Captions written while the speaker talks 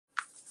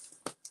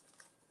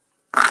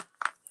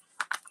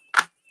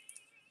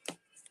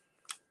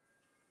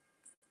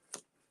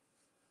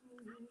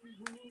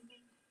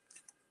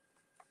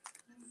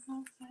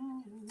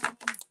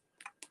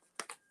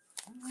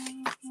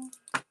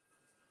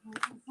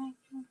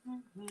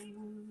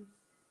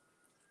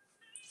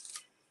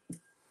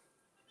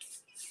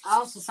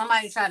Also,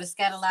 somebody try to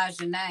scandalize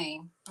your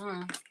name.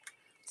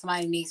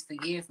 Somebody needs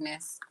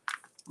forgiveness.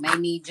 May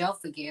need your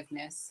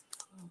forgiveness.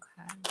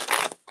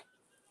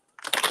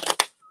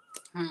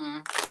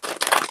 Okay.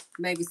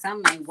 Maybe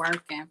something ain't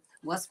working.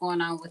 What's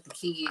going on with the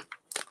kid?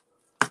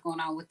 What's going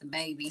on with the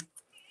baby?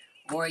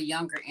 Or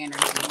younger energy?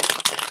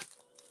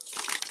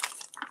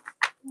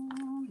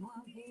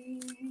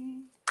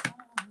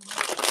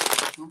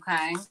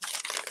 Okay.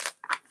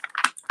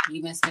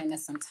 You've been spending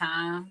some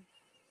time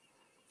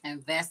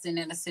investing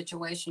in a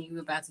situation.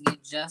 You're about to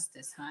get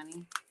justice,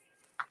 honey.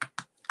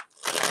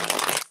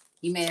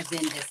 You may have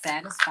been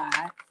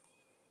dissatisfied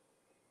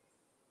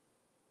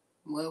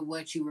with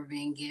what you were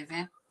being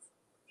given.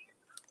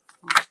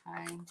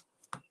 Okay.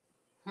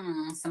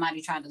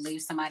 Somebody tried to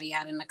leave somebody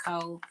out in the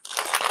cold.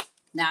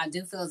 Now, I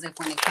do feel as if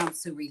when it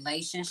comes to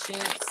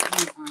relationships,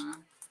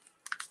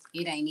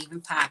 it ain't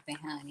even popping,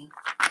 honey.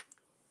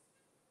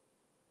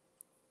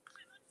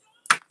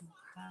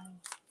 Okay.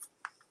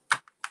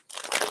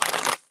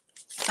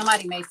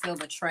 Somebody may feel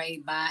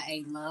betrayed by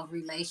a love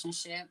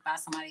relationship, by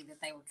somebody that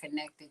they were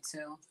connected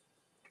to.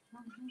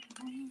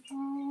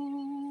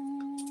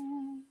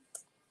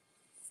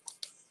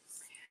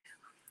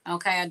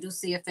 Okay, I do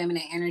see a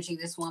feminine energy.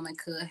 This woman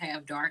could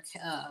have dark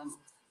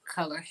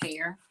color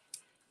hair.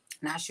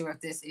 Not sure if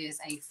this is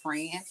a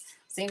friend.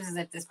 Seems as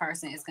if this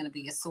person is going to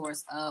be a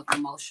source of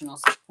emotional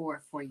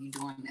support for you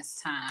during this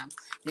time.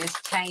 There's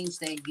change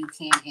that you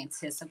can't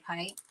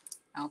anticipate.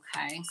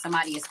 Okay,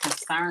 somebody is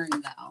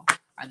concerned though.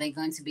 Are they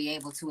going to be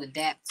able to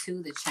adapt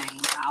to the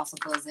change? I also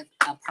feel as if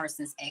a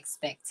person's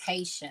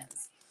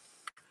expectations.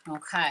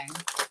 Okay,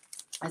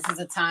 this is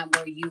a time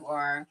where you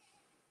are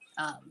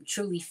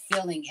truly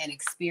feeling and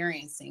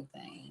experiencing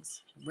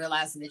things,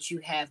 realizing that you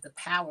have the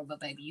power, but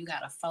baby, you got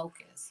to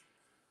focus.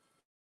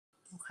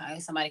 Okay,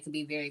 somebody could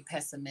be very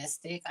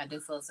pessimistic. I do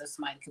feel as if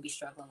somebody could be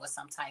struggling with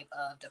some type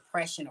of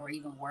depression or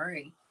even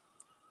worry.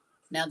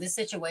 Now, this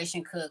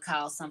situation could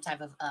cause some type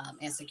of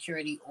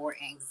insecurity or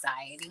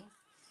anxiety.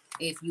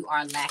 If you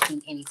are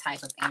lacking any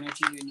type of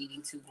energy, you're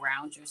needing to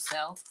ground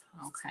yourself.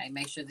 Okay,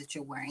 make sure that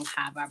you're wearing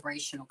high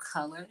vibrational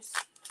colors.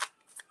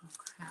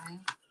 Okay.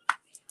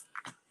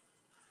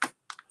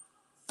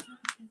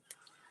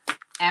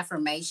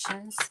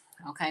 Affirmations,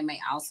 okay, may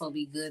also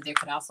be good. There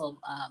could also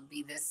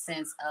be this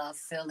sense of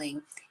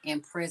feeling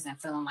in prison,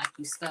 feeling like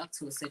you stuck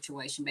to a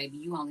situation. Baby,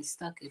 you only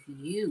stuck if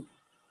you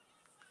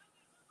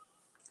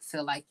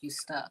feel like you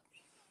stuck,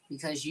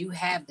 because you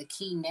have the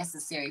key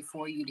necessary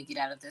for you to get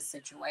out of this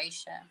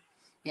situation.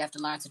 You have to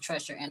learn to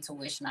trust your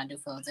intuition. I do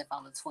feel as if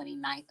on the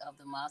 29th of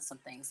the month, some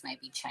things may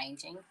be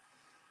changing.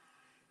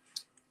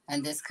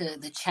 And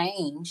the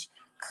change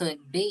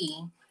could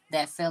be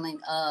that feeling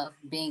of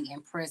being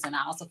in prison.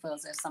 I also feel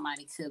as if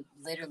somebody could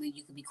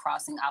you could be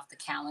crossing off the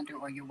calendar,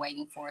 or you're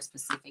waiting for a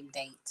specific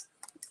date.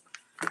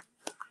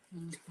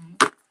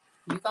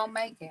 You're going to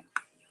make it.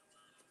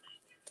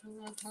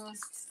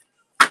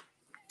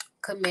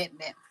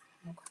 Commitment.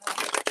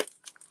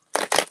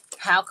 Okay.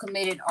 How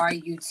committed are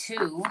you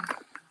to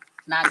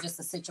not just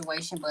a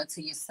situation, but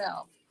to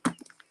yourself?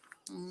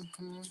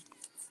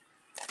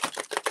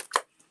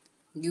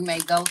 You may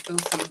go through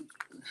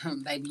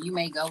some, baby, you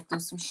may go through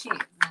some shit,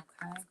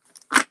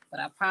 okay? But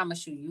I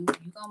promise you, you're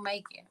going to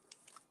make it.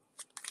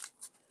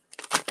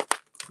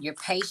 Your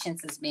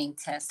patience is being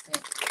tested.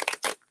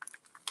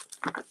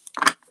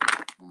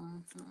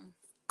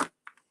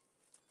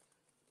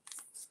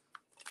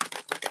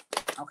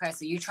 Okay,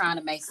 so you're trying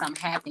to make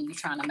something happen. You're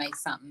trying to make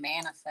something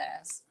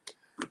manifest.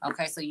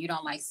 Okay, so you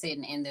don't like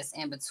sitting in this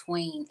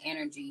in-between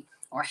energy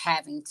or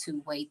having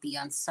to wait the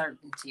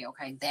uncertainty.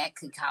 Okay, that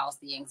could cause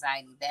the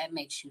anxiety. That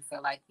makes you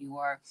feel like you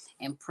are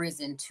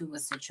imprisoned to a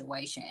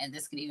situation. And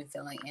this could even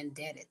feel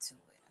indebted to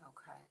it.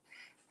 Okay.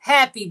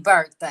 Happy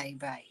birthday,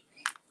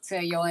 baby.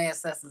 Tell your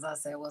ancestors I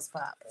said what's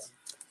poppin'.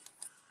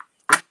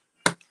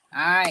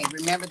 All right,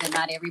 remember that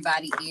not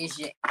everybody is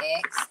your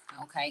ex.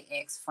 Okay,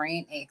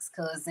 ex-friend,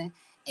 ex-cousin,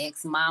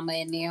 ex-mama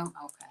and them.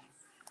 Okay.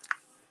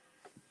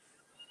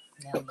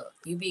 Now look,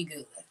 you be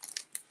good.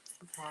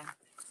 Okay.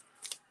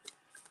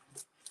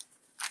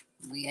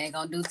 We ain't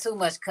gonna do too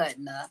much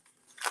cutting up.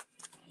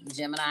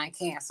 Gemini and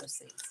Cancer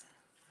season.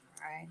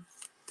 All right.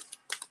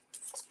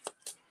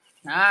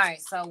 All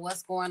right, so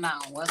what's going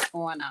on? What's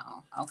going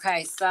on?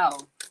 Okay,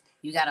 so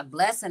you got a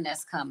blessing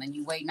that's coming.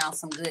 You waiting on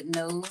some good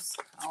news.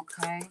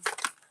 Okay.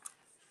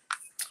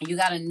 You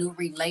got a new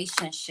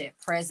relationship,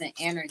 present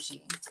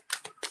energy.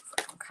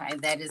 Okay,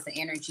 that is the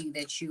energy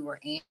that you are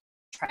in,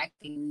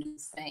 attracting new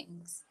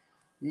things,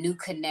 new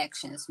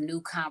connections, new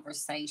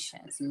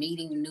conversations,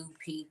 meeting new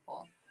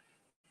people.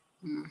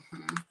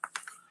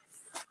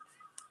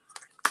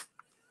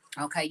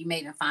 Okay, you may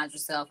even find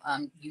yourself,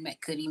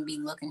 could even be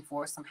looking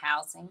for some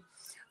housing,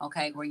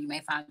 okay, where you may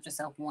find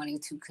yourself wanting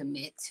to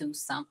commit to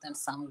something,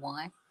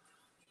 someone.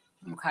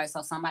 Okay,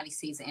 so somebody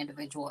sees an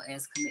individual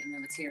as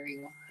commitment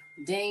material.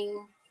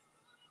 Ding.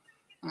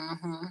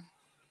 Mm-hmm.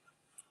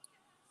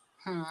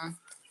 Hmm.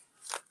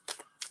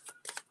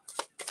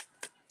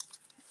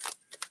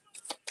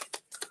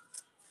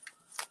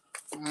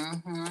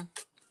 Mm-hmm.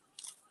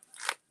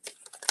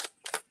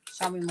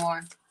 Show me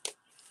more.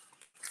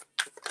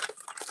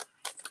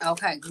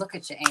 Okay, look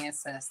at your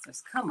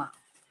ancestors. Come on.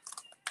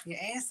 Your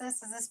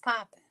ancestors is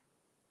popping.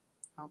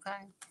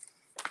 Okay.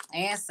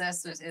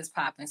 Ancestors is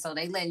popping. So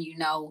they letting you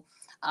know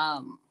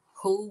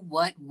who,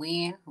 what,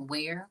 when,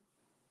 where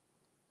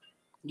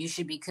you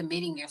should be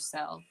committing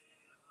yourself.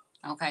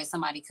 Okay,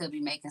 somebody could be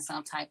making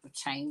some type of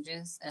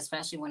changes,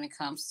 especially when it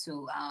comes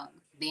to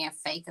being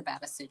fake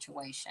about a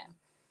situation.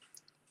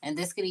 And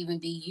this could even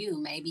be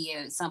you. Maybe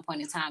at some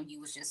point in time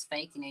you was just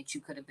faking it. You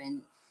could have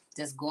been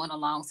just going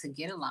along to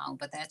get along,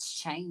 but that's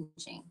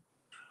changing.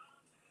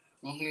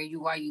 And here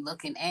you are, you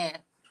looking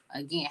at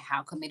again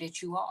how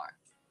committed you are.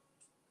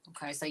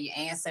 Okay, so your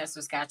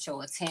ancestors got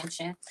your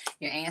attention.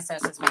 Your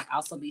ancestors may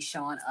also be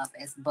showing up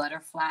as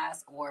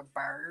butterflies or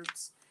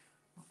birds.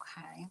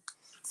 Okay,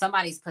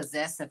 somebody's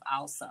possessive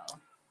also.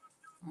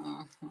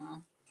 Mm-hmm.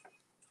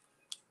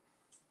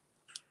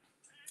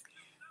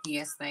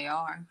 Yes, they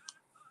are.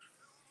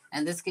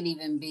 And this could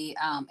even be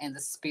in the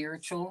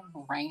spiritual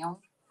realm.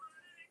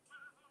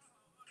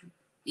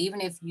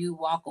 Even if you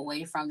walk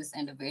away from this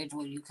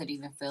individual, you could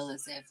even feel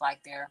as if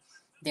like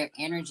their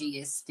energy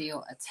is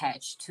still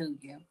attached to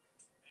you.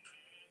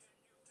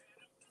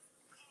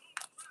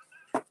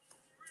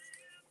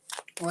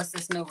 What's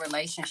this new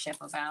relationship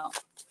about?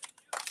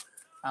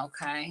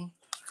 Okay.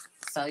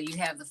 So you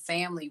have the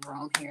family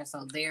room here.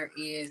 So there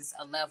is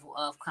a level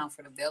of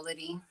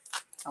comfortability.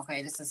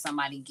 Okay, this is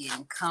somebody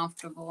getting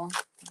comfortable.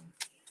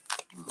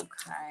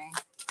 Okay.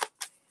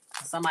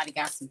 Somebody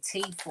got some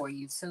tea for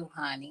you too,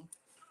 honey.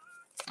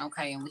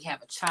 Okay, and we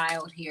have a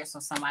child here, so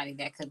somebody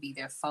that could be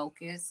their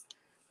focus.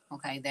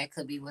 Okay, that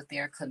could be what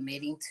they're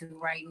committing to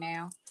right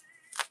now.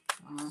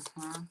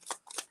 Mm-hmm.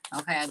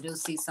 Okay, I do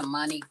see some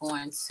money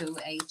going to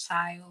a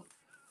child.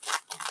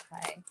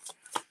 Okay.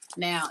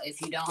 Now,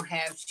 if you don't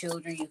have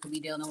children, you could be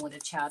dealing with a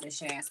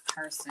childish ass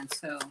person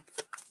too.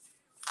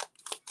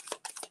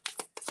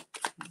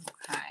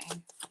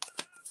 Okay.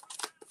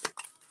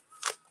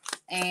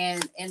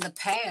 And in the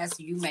past,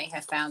 you may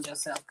have found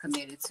yourself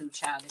committed to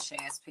childish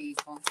ass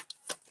people.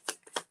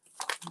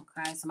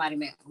 Okay. Somebody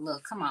may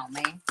look, come on,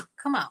 man.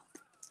 Come on.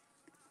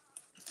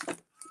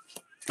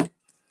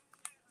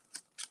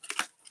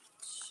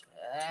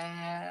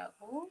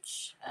 Ooh,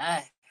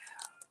 child.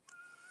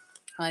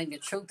 Honey, the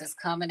truth is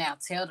coming out.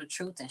 Tell the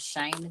truth and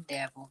shame the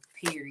devil.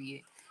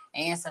 Period.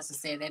 Ancestor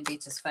said that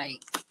bitch is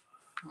fake.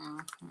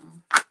 Mm-hmm.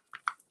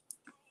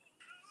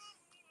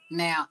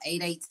 Now,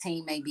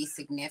 818 may be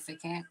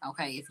significant.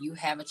 Okay, if you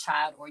have a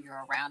child or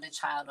you're around a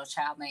child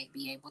may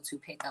be able to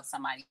pick up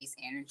somebody's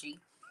energy.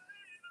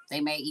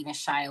 They may even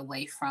shy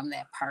away from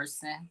that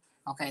person.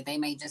 Okay, they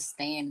may just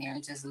stand there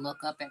and just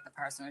look up at the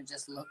person or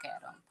just look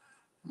at them.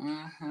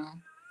 Mm-hmm.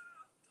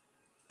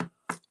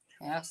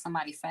 Yep,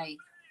 somebody fake.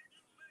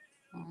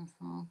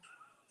 Mm-hmm.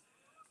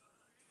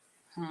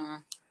 Hmm.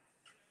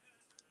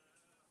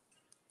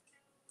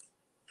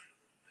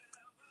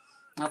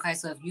 Okay,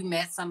 so if you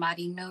met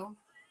somebody new,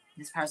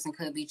 this person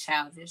could be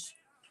childish.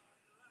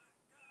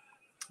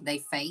 They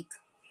fake.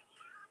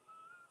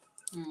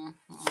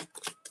 Mm-hmm.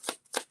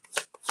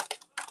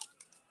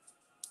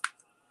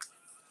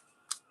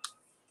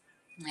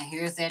 And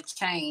here's that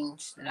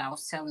change that I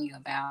was telling you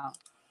about.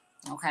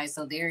 Okay,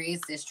 so there is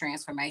this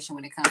transformation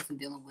when it comes to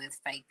dealing with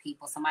fake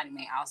people. Somebody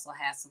may also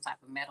have some type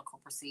of medical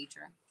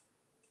procedure.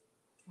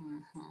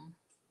 Mm-hmm.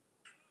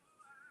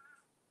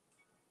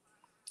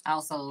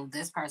 Also,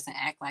 this person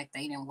act like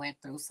they didn't went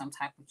through some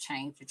type of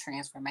change or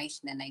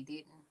transformation and they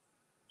didn't.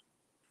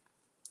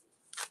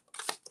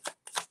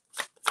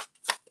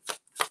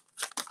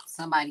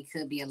 Somebody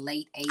could be a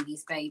late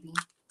 80s baby.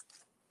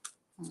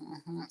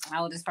 Mm-hmm.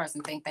 Oh, this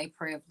person think they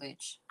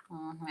privileged.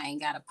 Mm-hmm.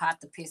 Ain't got a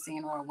pot to piss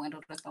in or a window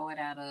to throw it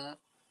out of.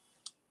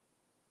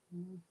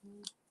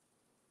 Mm-hmm.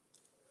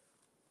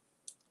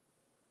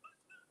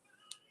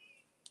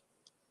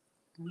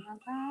 My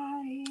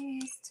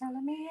body's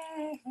telling me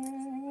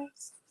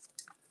yes.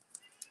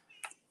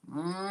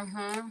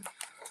 Mm-hmm.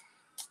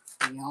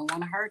 You don't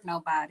want to hurt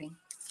nobody.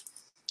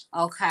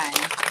 Okay.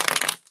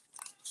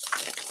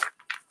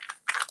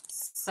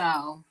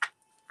 So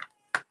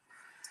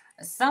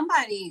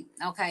somebody,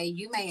 okay,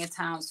 you may at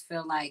times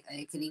feel like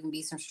it could even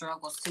be some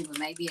struggles too, but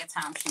maybe at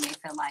times you may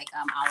feel like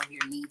all of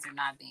your needs are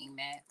not being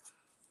met.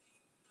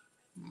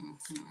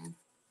 Mm-hmm.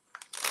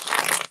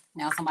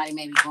 Now somebody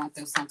may be going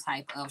through some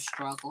type of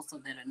struggle so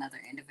that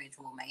another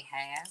individual may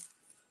have.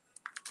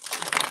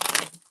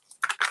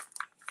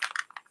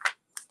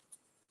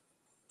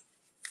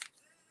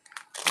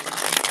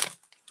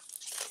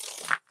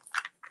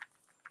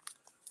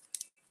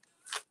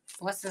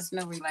 What's this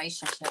new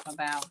relationship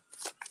about?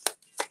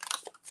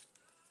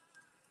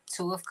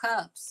 Two of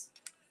Cups.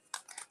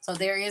 So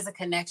there is a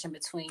connection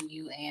between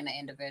you and the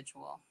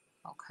individual.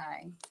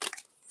 Okay.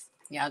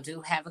 Y'all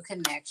do have a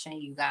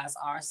connection. You guys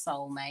are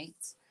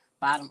soulmates.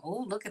 Bottom.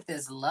 Oh, look at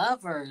this.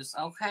 Lovers.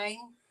 Okay.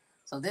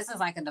 So this is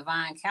like a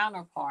divine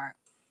counterpart.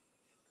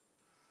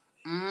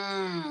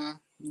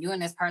 You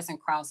and this person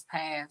cross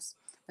paths,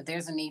 but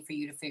there's a need for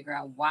you to figure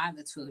out why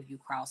the two of you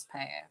cross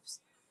paths.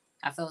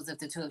 I feel as if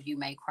the two of you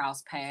may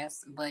cross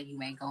paths, but you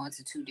may go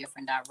into two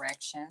different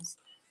directions.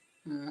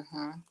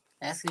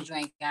 That's because you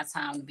ain't got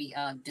time to be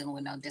dealing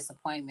with no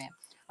disappointment.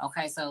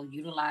 Okay, so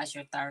utilize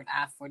your third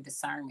eye for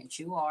discernment.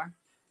 You are.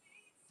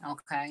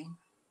 Okay.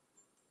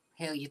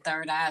 Hell, your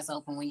third eye's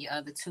open when your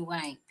other two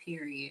ain't,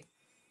 period.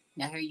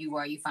 Now here you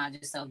are, you find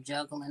yourself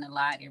juggling a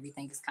lot.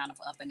 Everything is kind of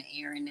up in the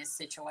air in this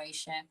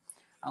situation.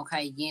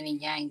 Okay, yin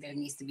and yang, there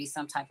needs to be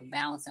some type of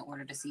balance in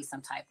order to see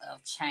some type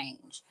of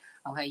change.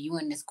 Okay, you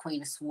in this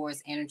Queen of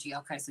Swords energy.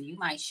 Okay, so you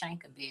might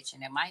shank a bitch,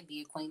 and it might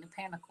be a Queen of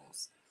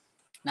Pentacles.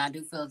 Now I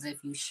do feel as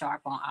if you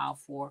sharp on all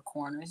four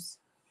corners.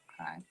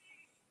 Okay.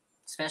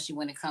 Especially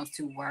when it comes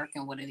to work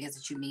and what it is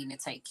that you need to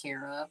take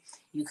care of.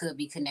 You could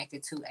be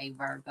connected to a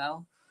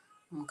Virgo.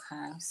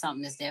 Okay,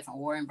 something is different.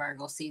 Or in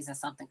Virgo season,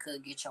 something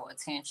could get your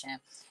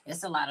attention.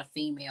 It's a lot of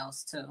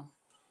females too.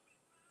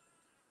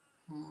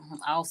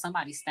 Oh,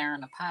 somebody's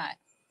stirring a pot.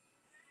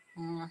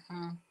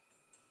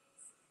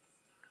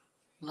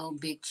 Little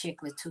big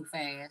chicklet too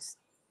fast.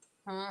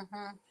 I'm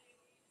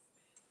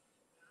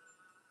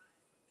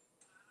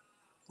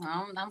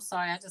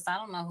sorry. I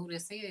don't know who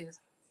this is.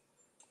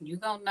 You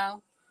gonna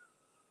know.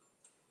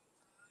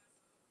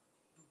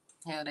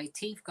 Hell, they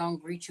teeth gonna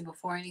greet you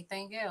before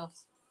anything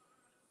else.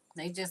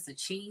 They just a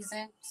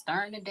cheesing,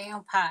 stirring the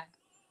damn pot.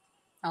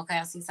 Okay,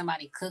 I see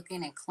somebody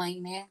cooking and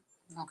cleaning.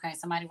 Okay,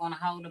 somebody want to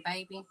hold a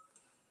baby.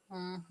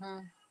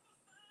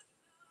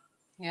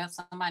 Yeah,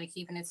 somebody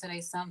keeping it to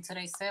they something to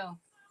themselves.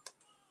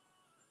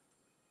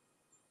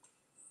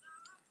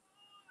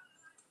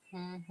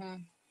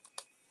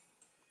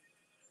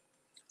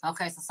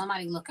 Okay, so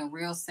somebody looking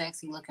real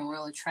sexy, looking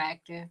real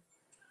attractive.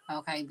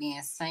 Okay,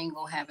 being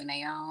single, having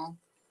their own.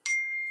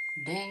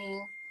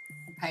 Ding.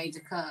 Page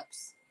of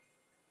Cups.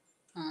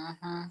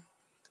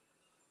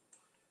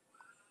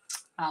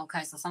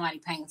 Okay, so somebody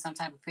painting some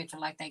type of picture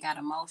like they got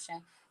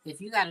emotion. If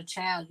you got a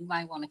child, you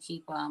might want to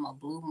keep a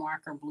blue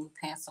marker, blue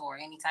pencil, or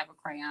any type of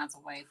crayons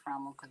away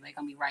from them because they're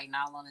going to be writing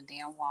all on the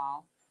damn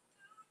wall.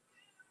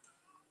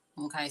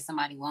 Okay,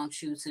 somebody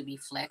wants you to be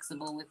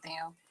flexible with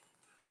them.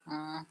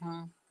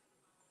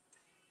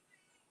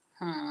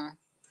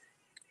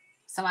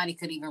 Somebody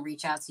could even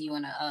reach out to you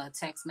in a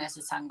text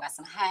message talking about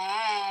some,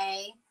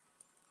 hey.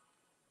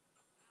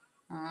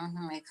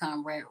 It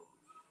come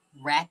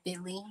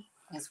rapidly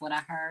is what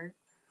I heard.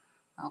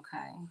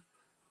 Okay.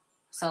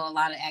 So a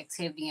lot of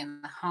activity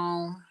in the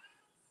home.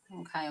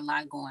 Okay, a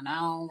lot going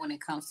on when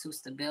it comes to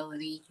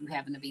stability. You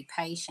having to be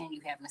patient. You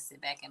having to sit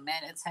back and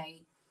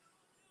meditate.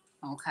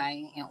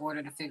 Okay, in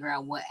order to figure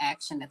out what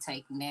action to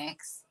take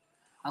next.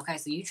 Okay,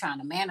 so you trying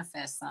to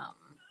manifest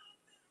something.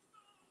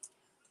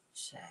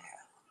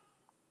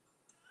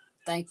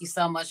 Thank you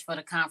so much for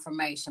the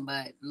confirmation.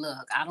 But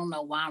look, I don't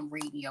know why I'm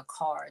reading your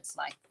cards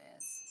like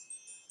this.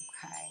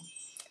 Okay.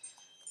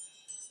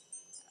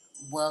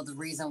 Well, the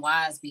reason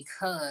why is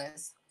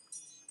because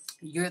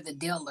you're the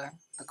dealer.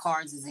 The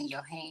cards is in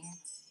your hand.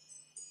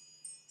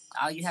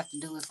 All you have to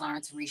do is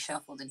learn to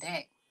reshuffle the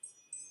deck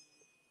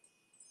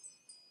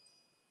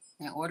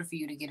in order for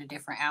you to get a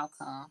different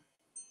outcome.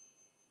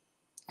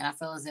 And I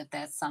feel as if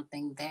that's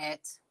something that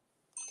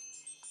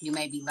you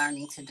may be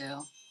learning to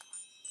do.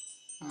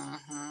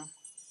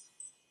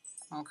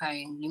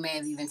 Okay, you may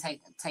have even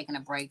taken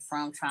a break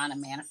from trying to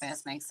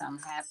manifest, make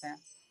something happen.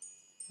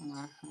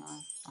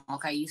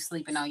 Okay, you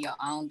sleeping on your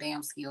own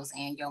damn skills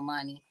and your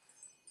money.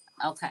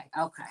 Okay.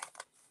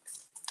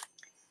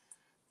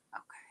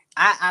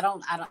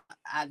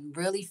 I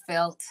really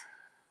felt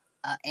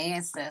an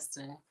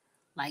ancestor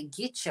like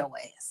get your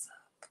ass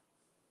up.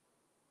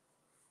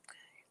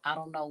 I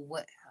don't know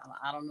what.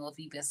 I don't know if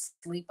you've been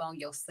sleep on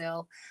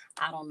yourself.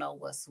 I don't know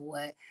what's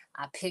what.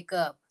 I pick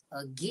up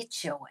a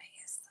get your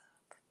ass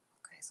up.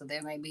 Okay, so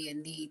there may be a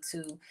need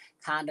to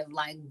kind of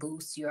like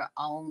boost your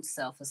own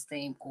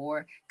self-esteem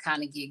or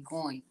kind of get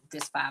going.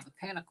 This Five of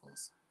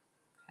Pentacles.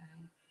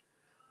 Okay.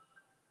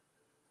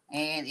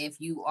 And if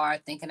you are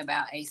thinking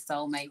about a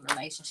soulmate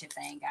relationship,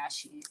 they ain't got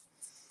shit.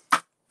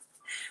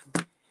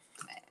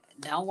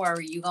 Don't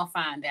worry, you're going to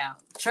find out.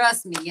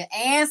 Trust me, your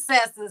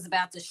ancestors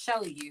about to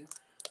show you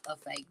a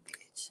fake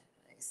bitch.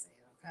 They say,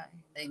 okay?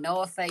 They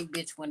know a fake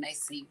bitch when they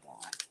see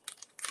one.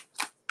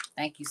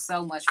 Thank you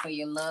so much for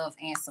your love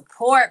and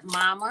support,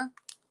 mama.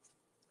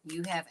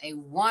 You have a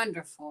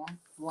wonderful,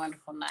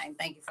 wonderful night.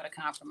 Thank you for the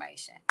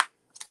confirmation.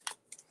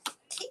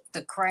 Keep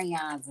the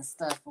crayons and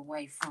stuff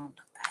away from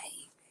the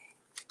baby.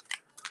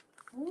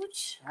 Ooh,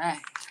 child.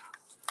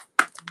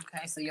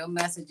 Okay, so your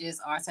messages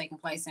are taking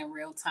place in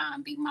real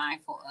time. Be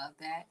mindful of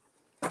that.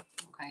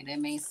 Okay, that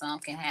means some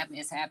can happen.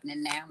 It's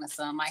happening now, and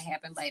some might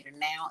happen later.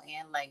 Now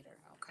and later.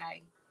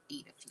 Okay,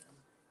 eat a few.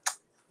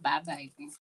 Bye, baby.